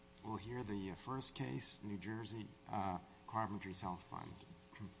hear the first case, New Jersey Carpenters Health Fund.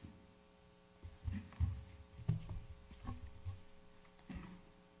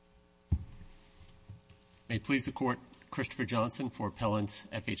 May it please the Court, Christopher Johnson for appellants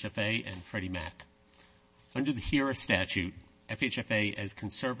FHFA and Freddie Mac. Under the HERA statute, FHFA as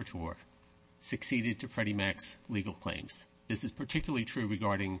conservator succeeded to Freddie Mac's legal claims. This is particularly true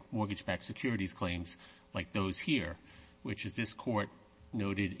regarding mortgage-backed securities claims like those here, which, as this Court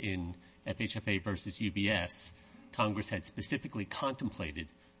noted in FHFA versus UBS, Congress had specifically contemplated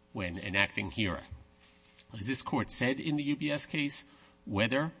when enacting HERA. As this Court said in the UBS case,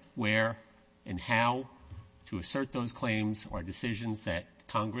 whether, where, and how to assert those claims are decisions that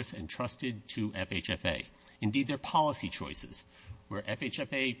Congress entrusted to FHFA. Indeed, they're policy choices, where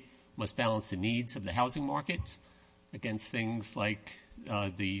FHFA must balance the needs of the housing markets against things like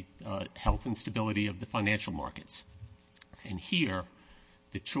the health and stability of the financial markets. And here,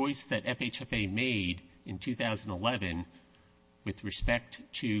 the choice that FHFA made in 2011 with respect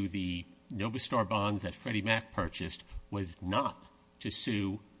to the Novastar bonds that Freddie Mac purchased was not to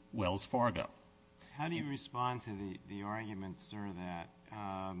sue Wells Fargo. How do you respond to the argument, sir,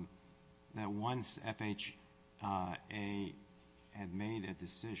 that once FHA had made a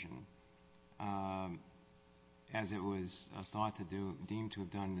decision, as it was thought to do, deemed to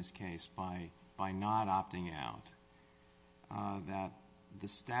have done in this case by not opting out, that the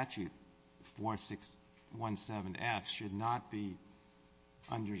statute 4617F should not be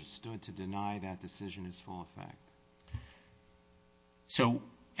understood to deny that decision its full effect? So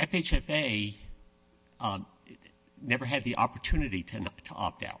FHFA never had the opportunity to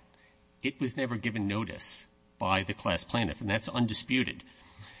opt out. It was never given notice by the class plaintiff, and that's undisputed.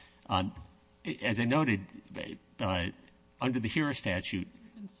 As I noted, under the HERA statute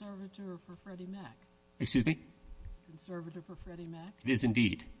 — Conservator for Freddie Mac. Excuse me? Conservator for Freddie Mac? It is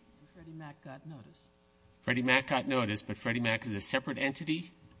indeed. And Freddie Mac got notice. Freddie Mac got notice, but Freddie Mac is a separate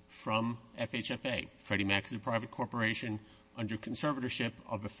entity from FHFA. Freddie Mac is a private corporation under conservatorship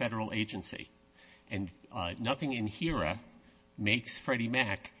of a federal agency. And nothing in HERA makes Freddie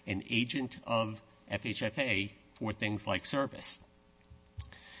Mac an agent of FHFA for things like service.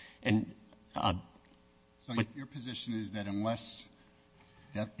 And so your position is that unless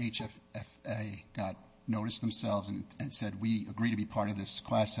FHFA got notice themselves and said, we agree to be part of this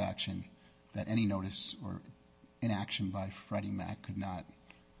class action, that any notice or inaction by Freddie Mac could not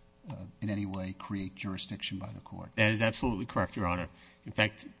in any way create jurisdiction by the court? That is absolutely correct, Your Honor. In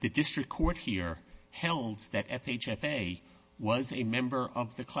fact, the district court here held that FHFA was a member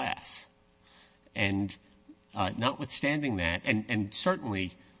of the class. And notwithstanding that, and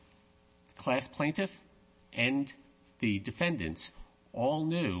certainly the class plaintiff and the defendants all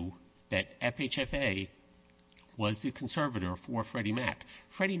knew that FHFA was the conservator for Freddie Mac.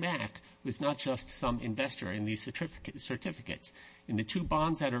 Freddie Mac was not just some investor in these certificates. In the two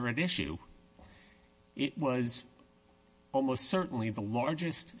bonds that are at issue, it was almost certainly the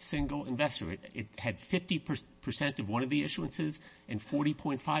largest single investor. It had 50% of one of the issuances and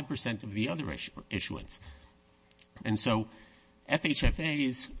 40.5% of the other issuance. And so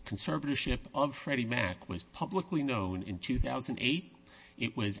FHFA's conservatorship of Freddie Mac was publicly known in 2008.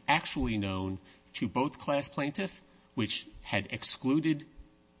 It was actually known to both class plaintiff, which had excluded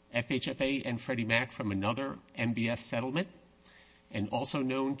FHFA and Freddie Mac from another MBS settlement, and also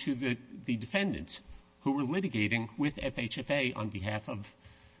known to the defendants who were litigating with FHFA on behalf of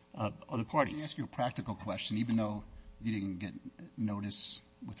other parties. Let me ask you a practical question. Even though you didn't get notice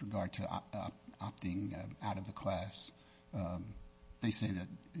with regard to opting out of the class, they say that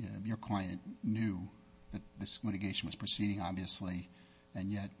your client knew that this litigation was proceeding, obviously,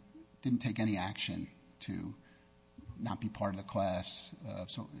 and yet didn't take any action to not be part of the class.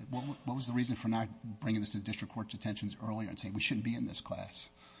 So what was the reason for not bringing this to the district court's attention earlier and saying we shouldn't be in this class?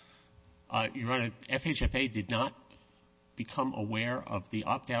 Your Honor, FHFA did not become aware of the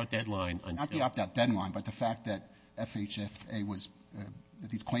opt-out deadline until — Not the opt-out deadline, but the fact that FHFA was that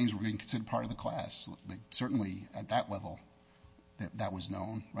these claims were being considered part of the class. Certainly at that level, that was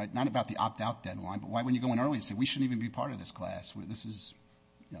known, right? Not about the opt-out deadline, but why wouldn't you go in early and say we shouldn't even be part of this class? This is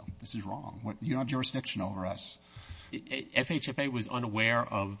wrong. You don't have jurisdiction over us. FHFA was unaware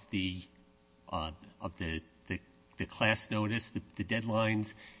of the class notice, the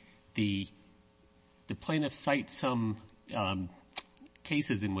deadlines. The plaintiffs cite some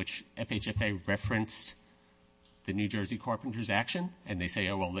cases in which FHFA referenced the New Jersey Carpenters action, and they say,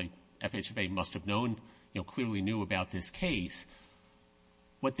 oh, well, the FHFA must have known, clearly knew about this case.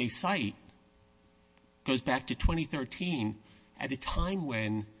 What they cite goes back to 2013 at a time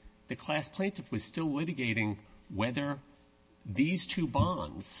when the class plaintiff was still litigating whether these two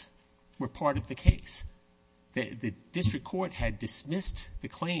bonds were part of the case. The district court had dismissed the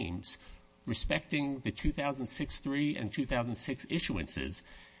claims respecting the 2006-3 and 2006 issuances.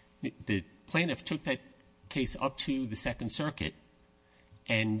 The plaintiff took that case up to the Second Circuit,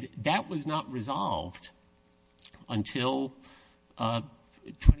 and that was not resolved until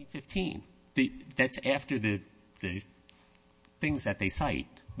 2015. That's after the things that they cite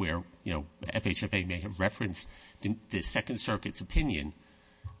where, you know, FHFA may have referenced the Second Circuit's opinion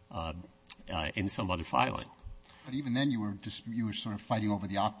in some other filing. But even then, you were sort of fighting over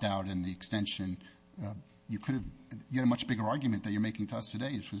the opt-out and the extension. You had a much bigger argument that you're making to us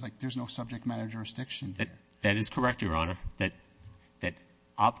today, which was like there's no subject matter jurisdiction here. That is correct, Your Honor. That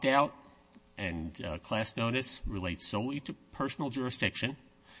opt-out and class notice relate solely to personal jurisdiction.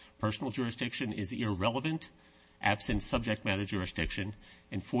 Personal jurisdiction is irrelevant absent subject matter jurisdiction.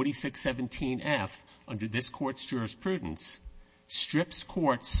 And 4617F, under this Court's jurisprudence, strips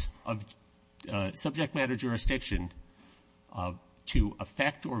courts of subject matter jurisdiction to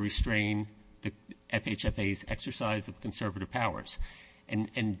affect or restrain the FHFA's exercise of conservative powers.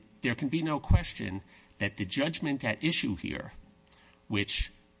 And there can be no question that the judgment at issue here,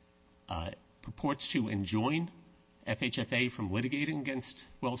 which purports to enjoin FHFA from litigating against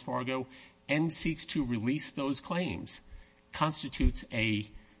Wells Fargo and seeks to release those claims, constitutes a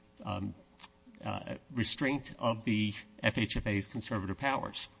restraint of the FHFA's conservative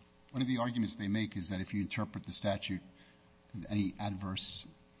powers. One of the arguments they make is that if you interpret the statute, any adverse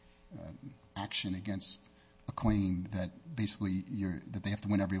action against a claim, that basically that they have to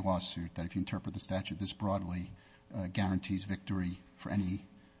win every lawsuit, that if you interpret the statute this broadly, guarantees victory for any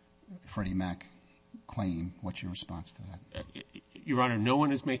Freddie Mac claim. What's your response to that? Your Honor, no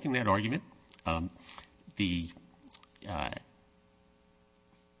one is making that argument. The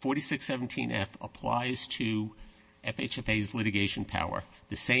 4617F applies to FHFA's litigation power,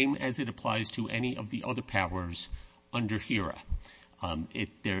 the same as it applies to any of the other powers under HERA.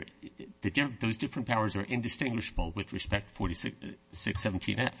 Those different powers are indistinguishable with respect to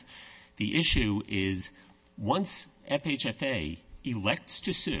 4617F. The issue is once FHFA elects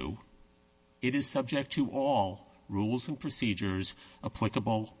to sue, it is subject to all rules and procedures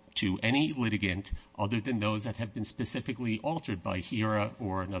applicable to any litigant other than those that have been specifically altered by HERA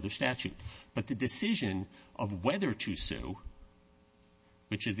or another statute. But the decision of whether to sue,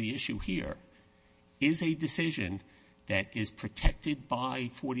 which is the issue here, is a decision that is protected by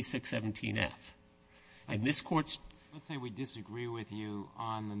 4617F. And this Court's — Let's say we disagree with you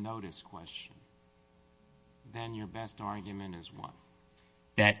on the notice question. Then your best argument is what?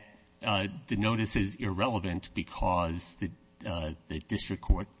 That the notice is irrelevant because the district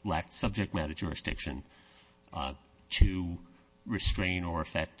court lacked subject matter jurisdiction to restrain or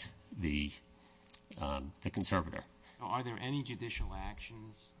affect the conservator. So are there any judicial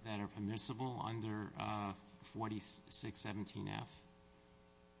actions that are permissible under 4617F?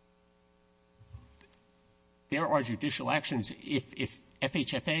 There are judicial actions if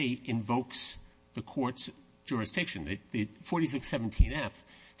FHFA invokes the court's jurisdiction. The 4617F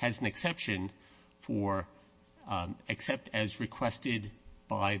has an exception for except as requested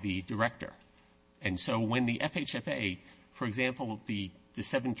by the director. And so when the FHFA, for example, the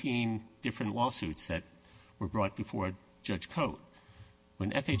 17 different lawsuits that were brought before Judge Cote,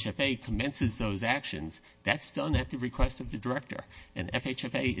 when FHFA commences those actions, that's done at the request of the director. And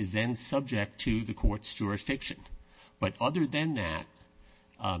FHFA is then subject to the court's jurisdiction. But other than that,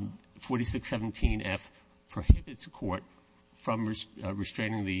 4617F prohibits a court from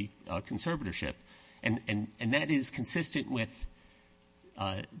restraining the conservatorship. And that is consistent with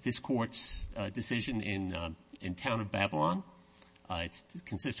this Court's decision in Town of Babylon. It's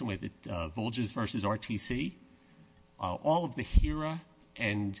consistent with Volges versus RTC. All of the HERA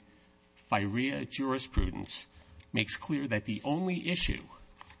and FIREA jurisprudence makes clear that the only issue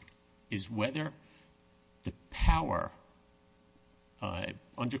is whether the power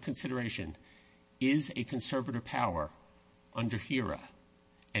under consideration is a conservator power under HERA.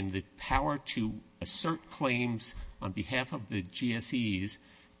 And the power to assert claims on behalf of the GSEs,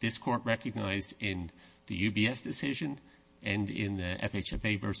 this Court recognized in the UBS decision and in the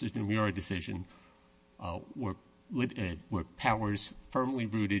FHFA versus Nomura decision, were powers firmly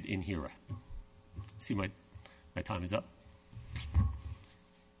rooted in HERA. See, my time is up.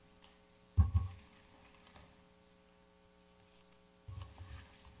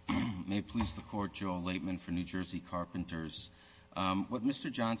 May it please the Court, Joel Laitman for New Jersey Carpenters. What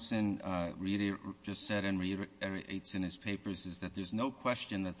Mr. Johnson just said and reiterates in his papers is that there's no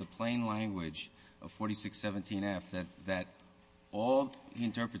question that the plain language of 4617F, that all, he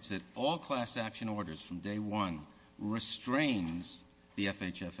interprets it, all class action orders from day one restrains the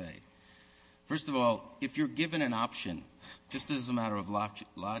FHFA. First of all, if you're given an option, just as a matter of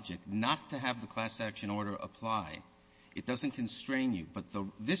logic, not to have the class action order apply, it doesn't constrain you. But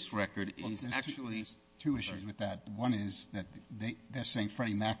this record is actually — There's two issues with that. One is that they're saying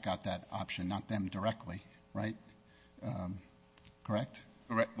Freddie Mac got that option, not them directly, right? Correct?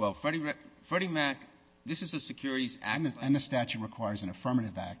 Correct. Well, Freddie Mac, this is a Securities Act. And the statute requires an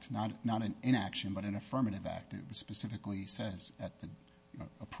affirmative act, not an inaction, but an affirmative act. It specifically says at the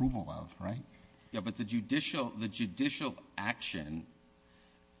approval of, right? Yeah, but the judicial action,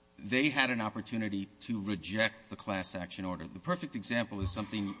 they had an opportunity to reject the class action order. The perfect example is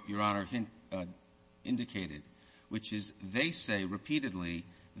something Your Honor indicated, which is they say repeatedly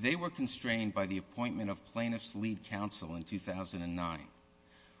they were constrained by the appointment of plaintiff's lead counsel in 2009.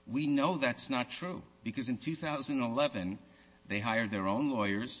 We know that's not true because in 2011, they hired their own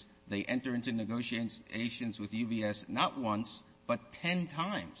lawyers. They enter into negotiations with UBS not once, but 10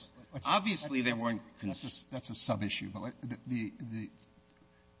 times. Obviously, they weren't — That's a sub-issue. But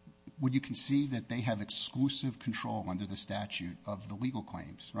would you concede that they have exclusive control under the statute of the legal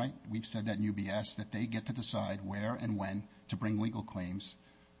claims, right? We've said that in UBS, that they get to decide where and when to bring legal claims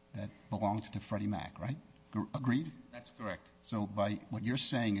that belong to Freddie Mac, right? Agreed? That's correct. So by what you're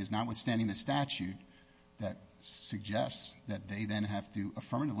saying is, notwithstanding the statute, that suggests that they then have to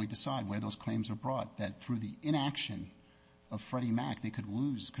affirmatively decide where those claims are brought, that through the inaction of Freddie Mac, they could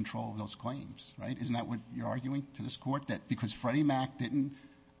lose control of those claims, right? Isn't that what you're arguing to this Court? That because Freddie Mac didn't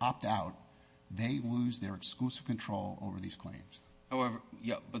opt out, they lose their exclusive control over these claims. However,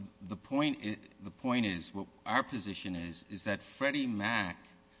 yeah, but the point is, what our position is that Freddie Mac,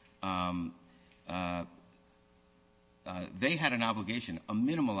 they had an obligation, a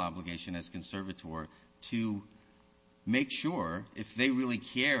minimal obligation as conservator, to make sure, if they really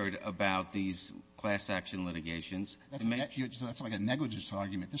cared about these class action litigations, so that's like a negligence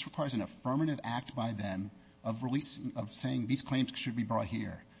argument. This requires an affirmative act by them of saying these claims should be brought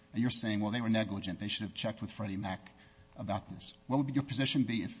here. And you're saying, well, they were negligent. They should have checked with Freddie Mac about this. What would your position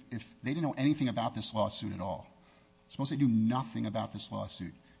be if they didn't know anything about this lawsuit at all? Suppose they knew nothing about this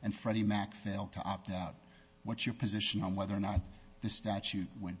lawsuit and Freddie Mac failed to opt out. What's your position on whether or not this statute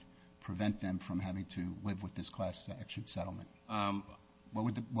would prevent them from having to live with this class action settlement? What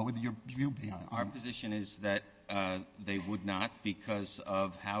would your view be on it? Our position is that they would not because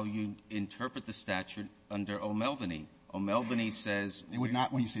of how you interpret the statute under O'Melveny. O'Melveny says they would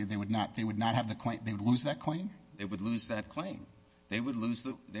not. When you say they would not have the claim, they would lose that claim. They would lose that claim. They would lose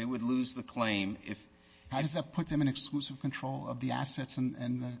the claim if. How does that put them in exclusive control of the assets and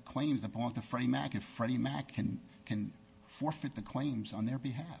the claims that belong to Freddie Mac if Freddie Mac can forfeit the claims on their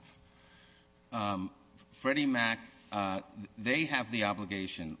behalf? Freddie Mac, they have the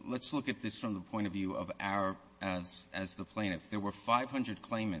obligation. Let's look at this from the point of view of our as the plaintiff. There were 500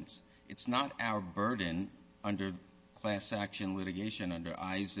 claimants. It's not our burden under class action litigation under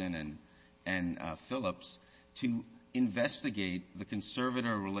Eisen and Phillips to investigate the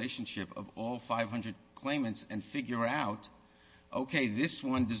conservator relationship of all 500 claimants and figure out, okay, this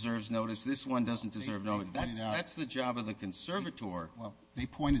one deserves notice, this one doesn't deserve notice. That's the job of the conservator. Well, they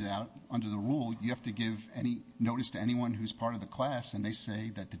pointed out under the rule you have to give any notice to anyone who's part of the class, and they say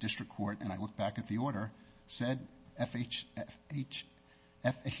that the district court, and I look back at the order, said FHFA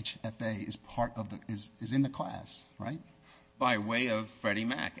is part of is in the class, right? By way of Freddie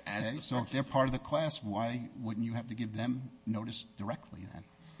Mac. So if they're part of the class, why wouldn't you have to give them notice directly then?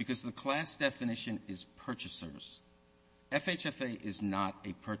 Because the class definition is purchasers. FHFA is not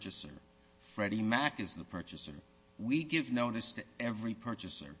a purchaser. Freddie Mac is the purchaser. We give notice to every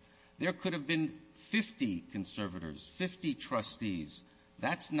purchaser. There could have been 50 conservators, 50 trustees.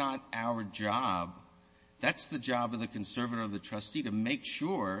 That's not our job. That's the job of the conservator or the trustee to make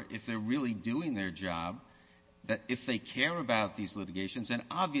sure, if they're really doing their job, that if they care about these litigations, and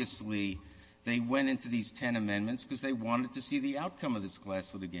obviously they went into these 10 amendments because they wanted to see the outcome of this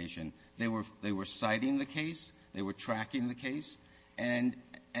class litigation. They were citing the case, they were tracking the case, and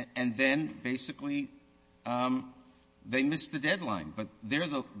then basically they missed the deadline. But they're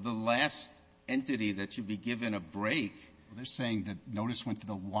the last entity that should be given a break. Well, they're saying that notice went to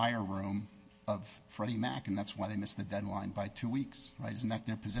the wire room of Freddie Mac, and that's why they missed the deadline by 2 weeks, right? Isn't that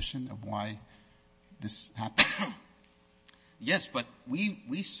their position of why this happened? Yes, but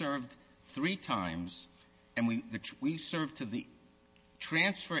we served 3 times, and we served to the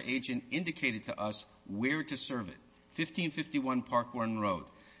transfer agent indicated to us where to serve it, 1551 Park Run Road.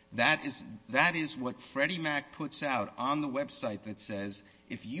 That is what Freddie Mac puts out on the website that says,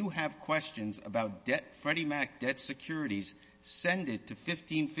 if you have questions about Freddie Mac debt securities, send it to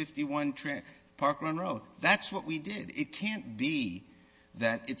 1551 Park Run Road. That's what we did. It can't be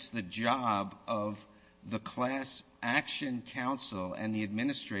that it's the job of the class action counsel and the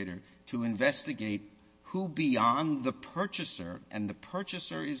administrator to investigate who beyond the purchaser, and the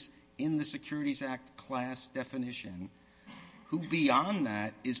purchaser is in the Securities Act class definition, who beyond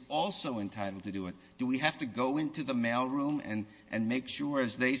that is also entitled to do it. Do we have to go into the mailroom and make sure,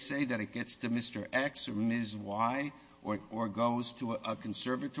 as they say, that it gets to Mr. X or Ms. Y or goes to a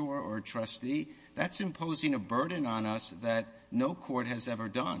conservator or a trustee? That's imposing a burden on us that no court has ever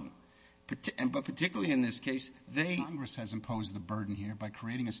done. But particularly in this case, Congress has imposed the burden here by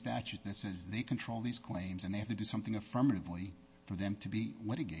creating a statute that says they control these claims and they have to do something affirmatively for them to be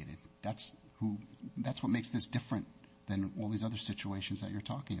litigated. That's what makes this different than all these other situations that you're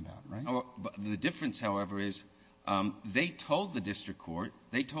talking about, right? But the difference, however, is they told the district court,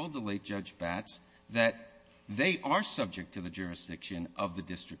 they told the late Judge Batts, that they are subject to the jurisdiction of the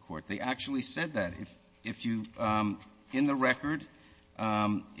district court. They actually said that. If you, in the record,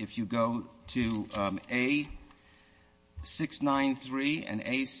 if you go to A693 and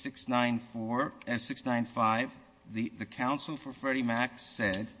A694, S695, the counsel for Freddie Mac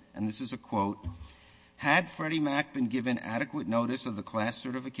said, and this is a quote, had Freddie Mac been given adequate notice of the class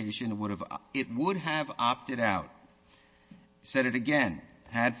certification, it would have opted out. Said it again,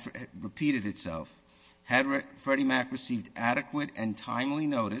 repeated itself. Had Freddie Mac received adequate and timely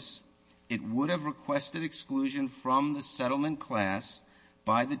notice, it would have requested exclusion from the settlement class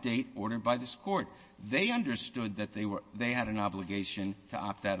by the date ordered by this court. They understood that they had an obligation to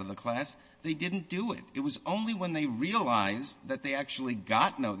opt out of the class. They didn't do it. It was only when they realized that they actually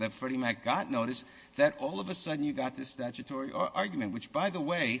that Freddie Mac got notice that all of a sudden you got this statutory argument, which, by the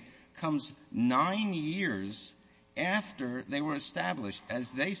way, comes 9 years after they were established.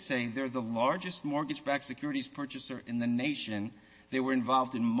 As they say, they're the largest mortgage-backed securities purchaser in the nation. They were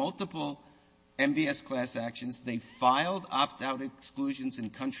involved in multiple MBS class actions. They filed opt-out exclusions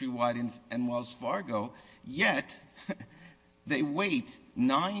in Countrywide and Wells Fargo, yet they wait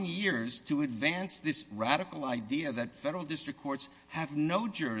 9 years to advance this radical idea that federal district courts have no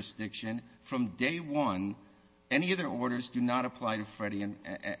jurisdiction from day one. Any of their orders do not apply to Freddie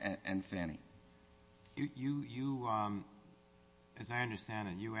and Fannie. You, as I understand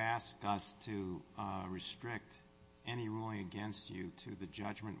it, you asked us to restrict any ruling against you to the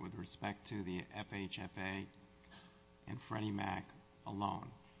judgment with respect to the FHFA and Freddie Mac alone.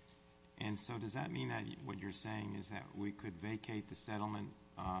 And so does that mean that what you're saying is that we could vacate the settlement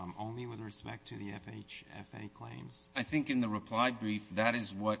only with respect to the FHFA claims? I think in the reply brief, that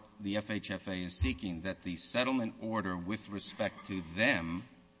is what the FHFA is seeking, that the settlement order with respect to them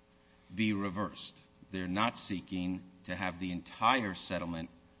be reversed. They're not seeking to have the entire settlement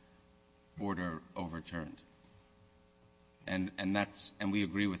order overturned. And we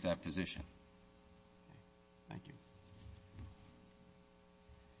agree with that position. Thank you.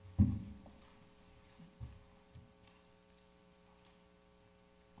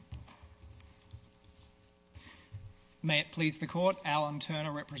 May it please the Court. Alan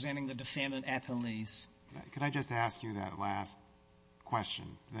Turner representing the defendant appellees. Could I just ask you that last question,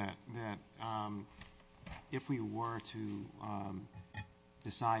 that if we were to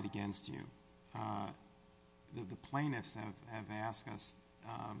decide against you, the plaintiffs have asked us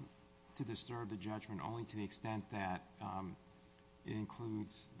to disturb the judgment only to the extent that it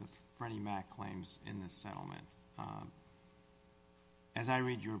includes the Freddie Mac claims in the settlement. As I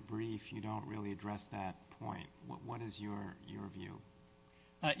read your brief, you don't really address that point. What is your view?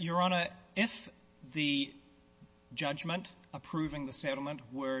 Your Honor, if the judgment approving the settlement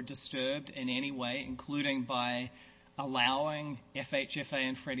were disturbed in any way, including by allowing FHFA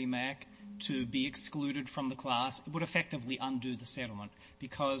and Freddie Mac to be excluded from the class, it would effectively undo the settlement,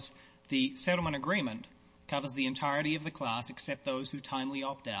 because the settlement agreement covers the entirety of the class except those who timely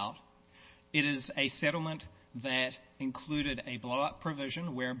opt out. It is a settlement that included a blow-up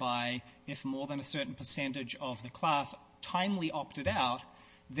provision whereby if more than a certain percentage of the class timely opted out,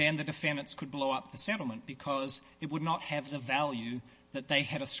 then the defendants could blow up the settlement because it would not have the value that they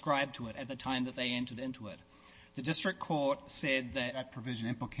had ascribed to it at the time that they entered into it. The district court said that that provision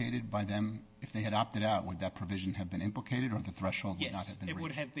implicated by them, if they had opted out, would that provision have been implicated or the threshold would not have been reached? Yes, it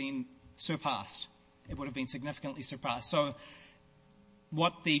would have been surpassed. It would have been significantly surpassed. So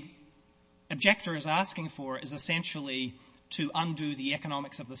what the objector is asking for is essentially to undo the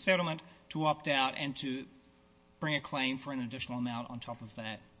economics of the settlement, to opt out, and to bring a claim for an additional amount on top of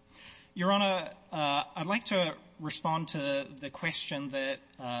that. Your Honor, I'd like to respond to the question that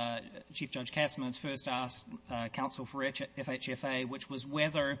Chief Judge Kasserman first asked counsel for FHFA, which was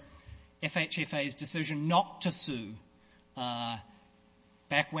whether FHFA's decision not to sue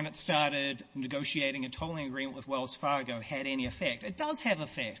back when it started negotiating a tolling agreement with Wells Fargo, had any effect. It does have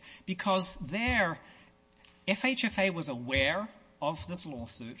effect, because there, FHFA was aware of this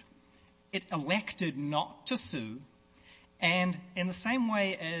lawsuit. It elected not to sue. And in the same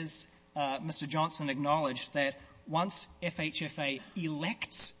way as Mr. Johnson acknowledged that once FHFA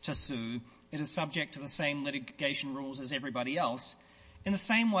elects to sue, it is subject to the same litigation rules as everybody else. In the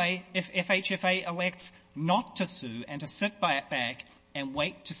same way, if FHFA elects not to sue and to sit back and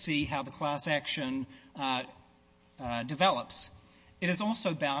wait to see how the class action develops, it is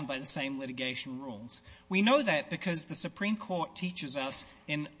also bound by the same litigation rules. We know that because the Supreme Court teaches us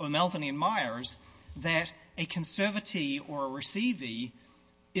in O'Melveny and Myers that a conservatee or a receivee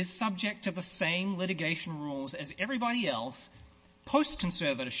is subject to the same litigation rules as everybody else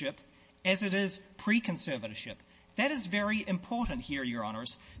post-conservatorship as it is pre-conservatorship. That is very important here, Your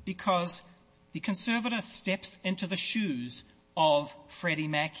Honors, because the conservator steps into the shoes of Freddie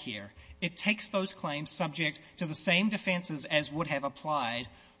Mac here. It takes those claims subject to the same defenses as would have applied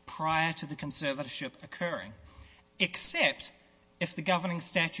prior to the conservatorship occurring, except if the governing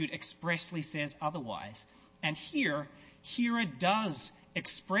statute expressly says otherwise. And here it does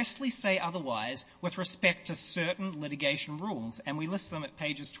expressly say otherwise with respect to certain litigation rules, and we list them at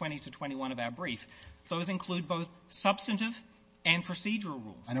pages 20 to 21 of our brief. Those include both substantive and procedural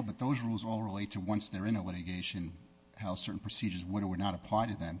rules. I know, but those rules all relate to once they're in a litigation, how certain procedures would or would not apply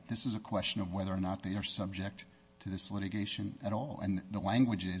to them. This is a question of whether or not they are subject to this litigation at all. And the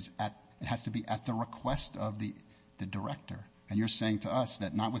language is it has to be at the request of the director. And you're saying to us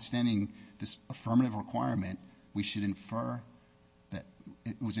that notwithstanding this affirmative requirement, we should infer that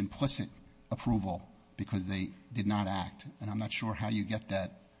it was implicit approval because they did not act. And I'm not sure how you get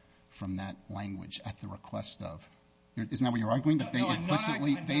that from that language, at the request of. Isn't that what you're arguing? That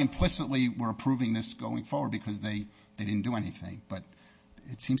they implicitly were approving this going forward because they didn't do anything. But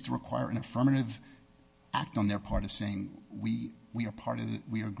it seems to require an affirmative act on their part of saying we are part of it.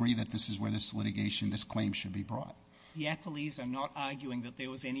 We agree that this is where this litigation, this claim should be brought. The appellees are not arguing that there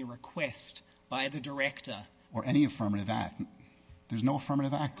was any request by the director. Or any affirmative act. There's no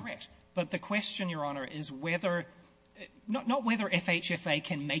affirmative act. Correct. But the question, Your Honor, is whether not whether FHFA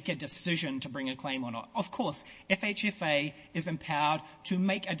can make a decision to bring a claim or not. Of course, FHFA is empowered to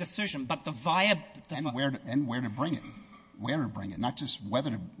make a decision, but and where to bring it. Where to bring it, not just whether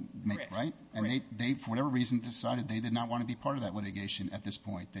to make it, right? And they, for whatever reason, decided they did not want to be part of that litigation at this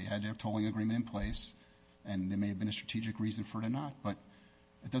point. They had their tolling agreement in place, and there may have been a strategic reason for it or not. But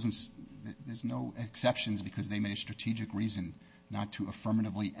it doesn't – there's no exceptions because they made a strategic reason not to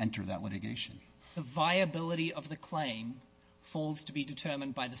affirmatively enter that litigation. The viability of the claim falls to be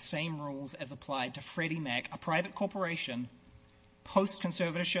determined by the same rules as applied to Freddie Mac, a private corporation,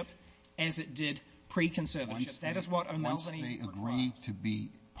 post-conservatorship, as it did pre-conservatorship. That is what O'Melveny Once they agree to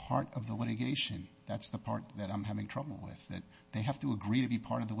be part of the litigation, that's the part that I'm having trouble with, that they have to agree to be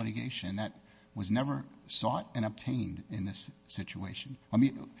part of the litigation. That was never sought and obtained in this situation. I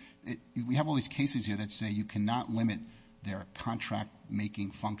mean, we have all these cases here that say you cannot limit their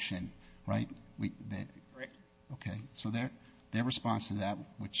contract-making function, right? Correct. Okay. So their response to that,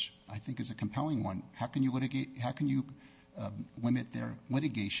 which I think is a compelling one, how can you limit their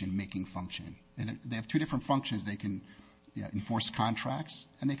litigation-making function? They have two different functions. They can enforce contracts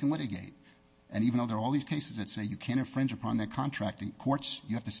and they can litigate. And even though there are all these cases that say you can't infringe upon their contract, in courts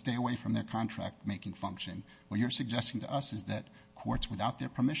you have to stay away from their contract-making function. What you're suggesting to us is that courts, without their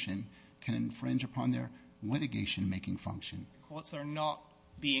permission, can infringe upon their litigation-making function. Courts are not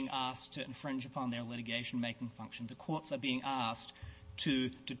being asked to infringe upon their litigation-making function. The courts are being asked to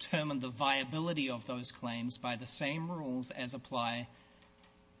determine the viability of those claims by the same rules as apply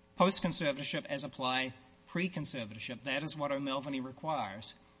post-conservatorship as apply pre-conservatorship. That is what O'Melveny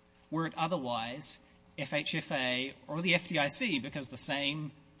requires. Were it otherwise, FHFA or the FDIC, because the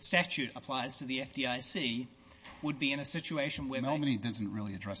same statute applies to the FDIC, would be in a situation where O'Melveny doesn't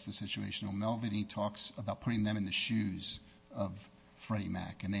really address the situation. O'Melveny talks about putting them in the shoes of Freddie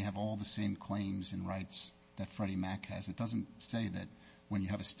Mac, and they have all the same claims and rights that Freddie Mac has. It doesn't say that when you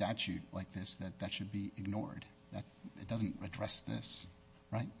have a statute like this that should be ignored. It doesn't address this,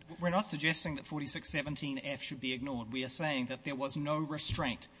 right? We're not suggesting that 4617F should be ignored. We are saying that there was no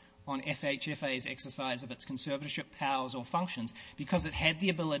restraint on FHFA's exercise of its conservatorship powers or functions because it had the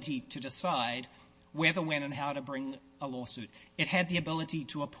ability to decide whether, when, and how to bring a lawsuit. It had the ability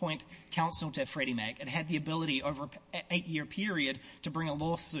to appoint counsel to Freddie Mac. It had the ability over an 8-year period to bring a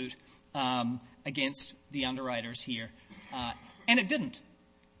lawsuit against the underwriters here. And it didn't.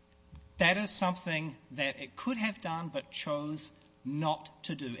 That is something that it could have done but chose not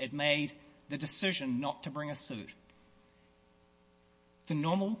to do. It made the decision not to bring a suit. The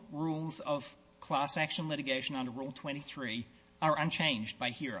normal rules of class action litigation under Rule 23 are unchanged by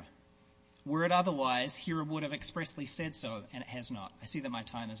HERA. Were it otherwise, HERA would have expressly said so, and it has not. I see that my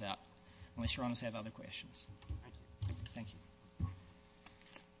time is out, unless Your Honors have other questions. Thank you.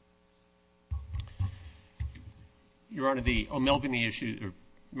 Your Honor, the O'Melveny issue, or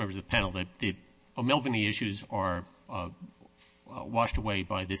members of the panel, the O'Melveny issues are washed away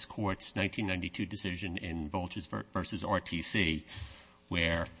by this Court's 1992 decision in Volches versus RTC,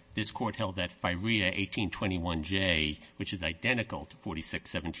 where this Court held that FIREA 1821J, which is identical to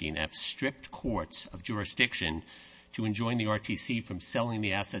 4617F, stripped courts of jurisdiction to enjoin the RTC from selling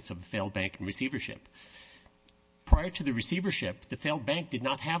the assets of a failed bank in receivership. Prior to the receivership, the failed bank did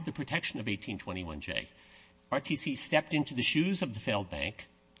not have the protection of 1821J. RTC stepped into the shoes of the failed bank,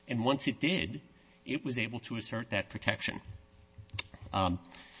 and once it did, it was able to assert that protection. The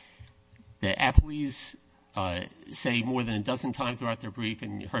appellees say more than a dozen times throughout their brief,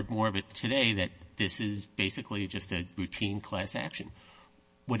 and you heard more of it today, that this is basically just a routine class action.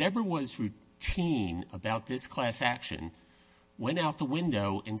 Whatever was routine about this class action went out the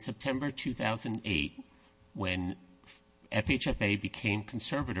window in September 2008 when FHFA became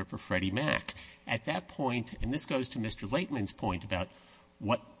conservator for Freddie Mac. At that point, and this goes to Mr. Laitman's point about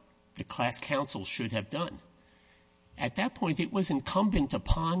what the class counsel should have done, at that point it was incumbent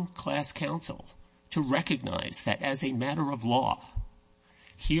upon class counsel to recognize that as a matter of law,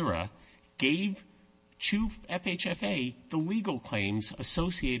 HERA gave to FHFA the legal claims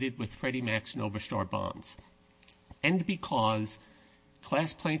associated with Freddie Mac's Novastar bonds. And because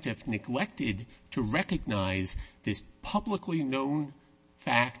class plaintiff neglected to recognize this publicly known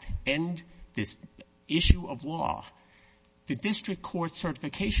fact and this issue of law, the district court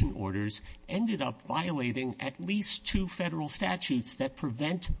certification orders ended up violating at least 2 federal statutes that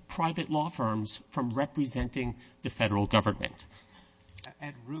prevent private law firms from representing the federal government.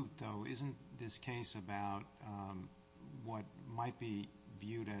 At root, though, isn't this case about what might be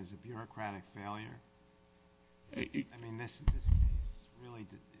viewed as a bureaucratic failure? I mean, this case really,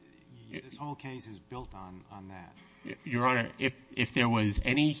 this whole case is built on that. Your Honor, if there was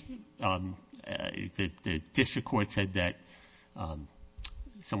any, the district court said that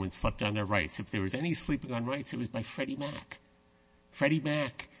someone slept on their rights. If there was any sleeping on rights, it was by Freddie Mac. Freddie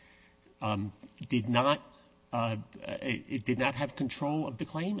Mac did not have control of the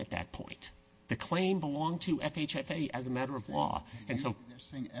claim at that point. The claim belonged to FHFA as a matter of law. And so they're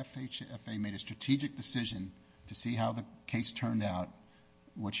saying FHFA made a strategic decision to see how the case turned out.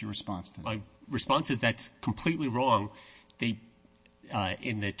 What's your response to that? My response is that's completely wrong. They,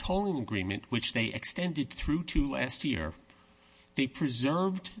 in the tolling agreement, which they extended through to last year, they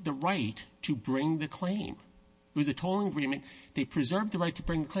preserved the right to bring the claim. It was a tolling agreement. They preserved the right to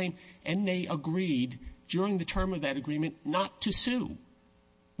bring the claim, and they agreed during the term of that agreement not to sue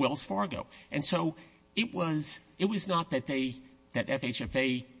Wells Fargo. And so it was not that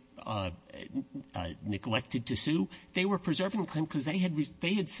FHFA neglected to sue. They were preserving the claim because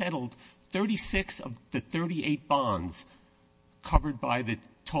they had settled 36 of the 38 bonds covered by the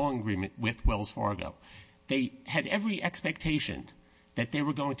tolling agreement with Wells Fargo. They had every expectation that they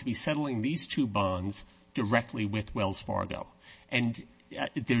were going to be settling these 2 bonds directly with Wells Fargo. And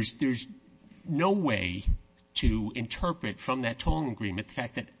there's no way to interpret from that tolling agreement the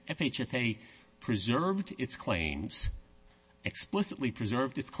fact that FHFA preserved its claims, explicitly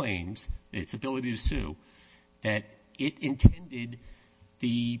preserved its claims, its ability to sue, that it intended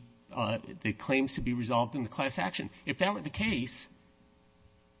the claims to be resolved in the class action. If that were the case,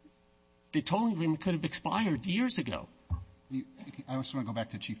 the tolling agreement could have expired years ago. I also want to go back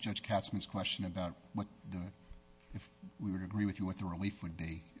to Chief Judge Katzmann's question about if we were to agree with you, what the relief would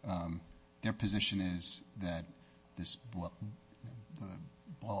be. Their position is that this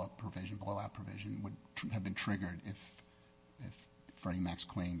blowout provision would have been triggered if Freddie Mac's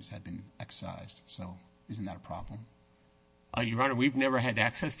claims had been excised. So isn't that a problem? Your Honor, we've never had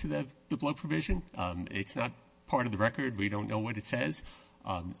access to the blow provision. It's not part of the record. We don't know what it says.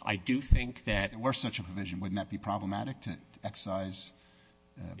 I do think that if there were such a provision, wouldn't that be problematic to excise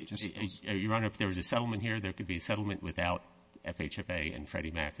just those? Your Honor, if there was a settlement here, there could be a settlement without FHFA and Freddie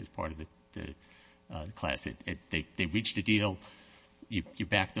Mac as part of the class. They reached a deal. You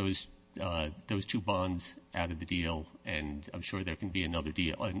back those 2 bonds out of the deal, and I'm sure there can be another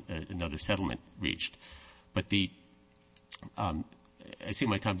deal, another settlement reached. But I see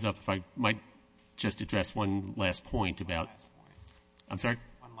my time's up. If I might just address one last point about. I'm sorry?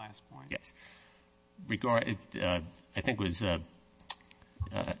 One last point. Yes. I think it was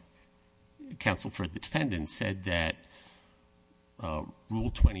counsel for the defendant said that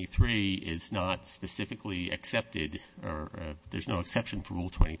Rule 23 is not specifically accepted, or there's no exception for Rule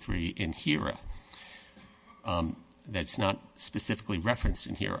 23 in HERA. That's not specifically referenced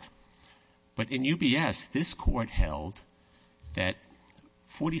in HERA. But in UBS, this court held that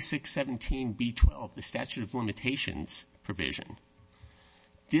 4617B12, the statute of limitations provision,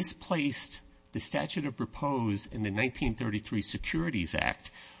 displaced the statute of repose in the 1933 Securities Act,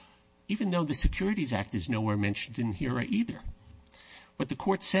 even though the Securities Act is nowhere mentioned in HERA either. What the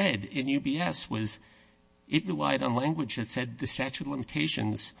court said in UBS was it relied on language that said the statute of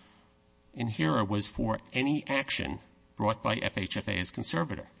limitations in HERA was for any action brought by FHFA as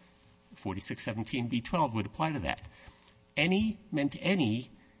conservator. 4617B12 would apply to that. Any meant any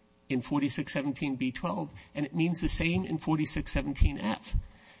in 4617B12, and it means the same in 4617F.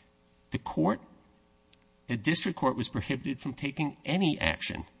 The district court was prohibited from taking any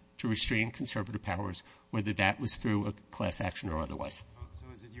action to restrain conservative powers, whether that was through a class action or otherwise. So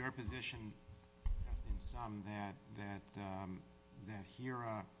is it your position, just in sum, that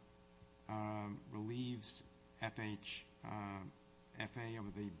HERA relieves FHFA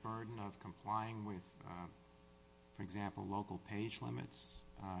of the burden of complying with, for example, local page limits,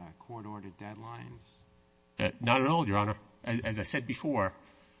 court-ordered deadlines? Not at all, Your Honor. As I said before,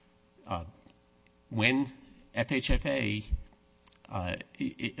 when FHFA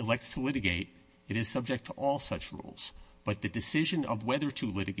elects to litigate, it is subject to all such rules. But the decision of whether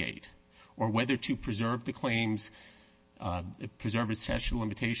to litigate or whether to preserve the claims, preserve its statute of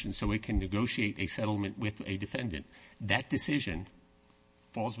limitations so it can negotiate a settlement with a defendant, that decision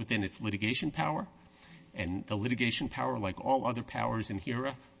falls within its litigation power, and the litigation power, like all other powers in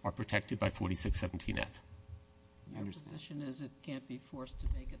HERA, are protected by 4617F. Your position is it can't be forced to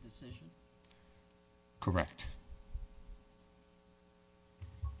make a decision? Correct.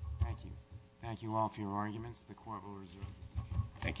 Thank you. Thank you all for your arguments. The court will reserve the